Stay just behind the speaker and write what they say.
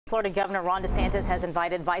Florida Governor Ron DeSantis has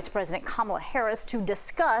invited Vice President Kamala Harris to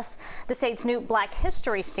discuss the state's new Black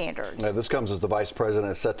History standards. Now, this comes as the vice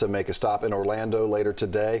president is set to make a stop in Orlando later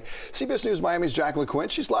today. CBS News Miami's Jacqueline Quinn.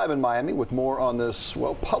 She's live in Miami with more on this,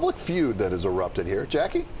 well, public feud that has erupted here.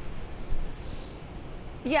 Jackie?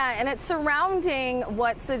 Yeah, and it's surrounding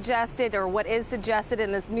what is suggested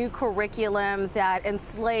in this new curriculum that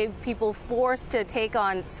enslaved people forced to take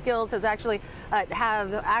on skills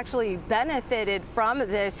have actually benefited from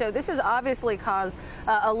this. So this has obviously caused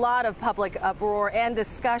a lot of public uproar and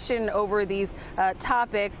discussion over these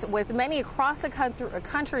topics, with many across the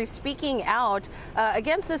country speaking out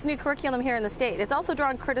against this new curriculum here in the state. It's also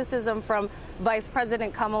drawn criticism from Vice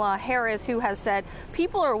President Kamala Harris, who has said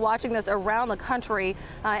people are watching this around the country.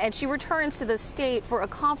 And she returns to the state for a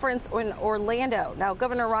conference in Orlando. Now,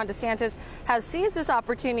 Governor Ron DeSantis has seized this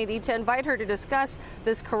opportunity to invite her to discuss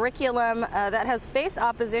this curriculum that has faced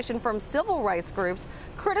opposition from civil rights groups,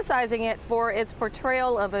 criticizing it for its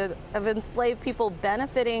portrayal of enslaved people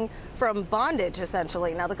benefiting from bondage,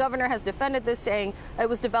 essentially. Now, the governor has defended this, saying it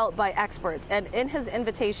was developed by experts. And in his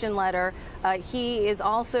invitation letter, he is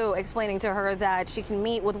also explaining to her that she can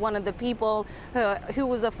meet with one of the people who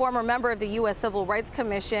was a former member of the U.S. Civil Rights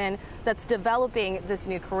Commission that's developing this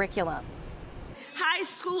new curriculum. High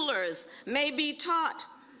schoolers may be taught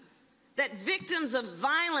that victims of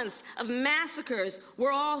violence, of massacres,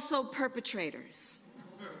 were also perpetrators.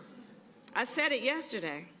 I said it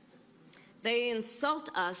yesterday. They insult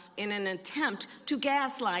us in an attempt to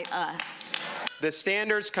gaslight us. The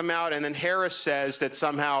standards come out, and then Harris says that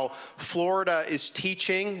somehow Florida is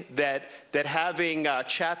teaching that having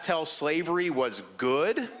chattel slavery was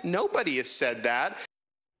good. Nobody has said that.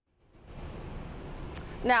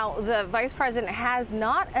 Now, the vice president has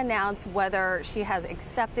not announced whether she has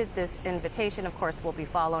accepted this invitation. Of course, we'll be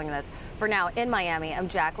following this. For now, in Miami, I'm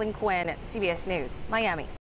Jacqueline Quinn, CBS News, Miami.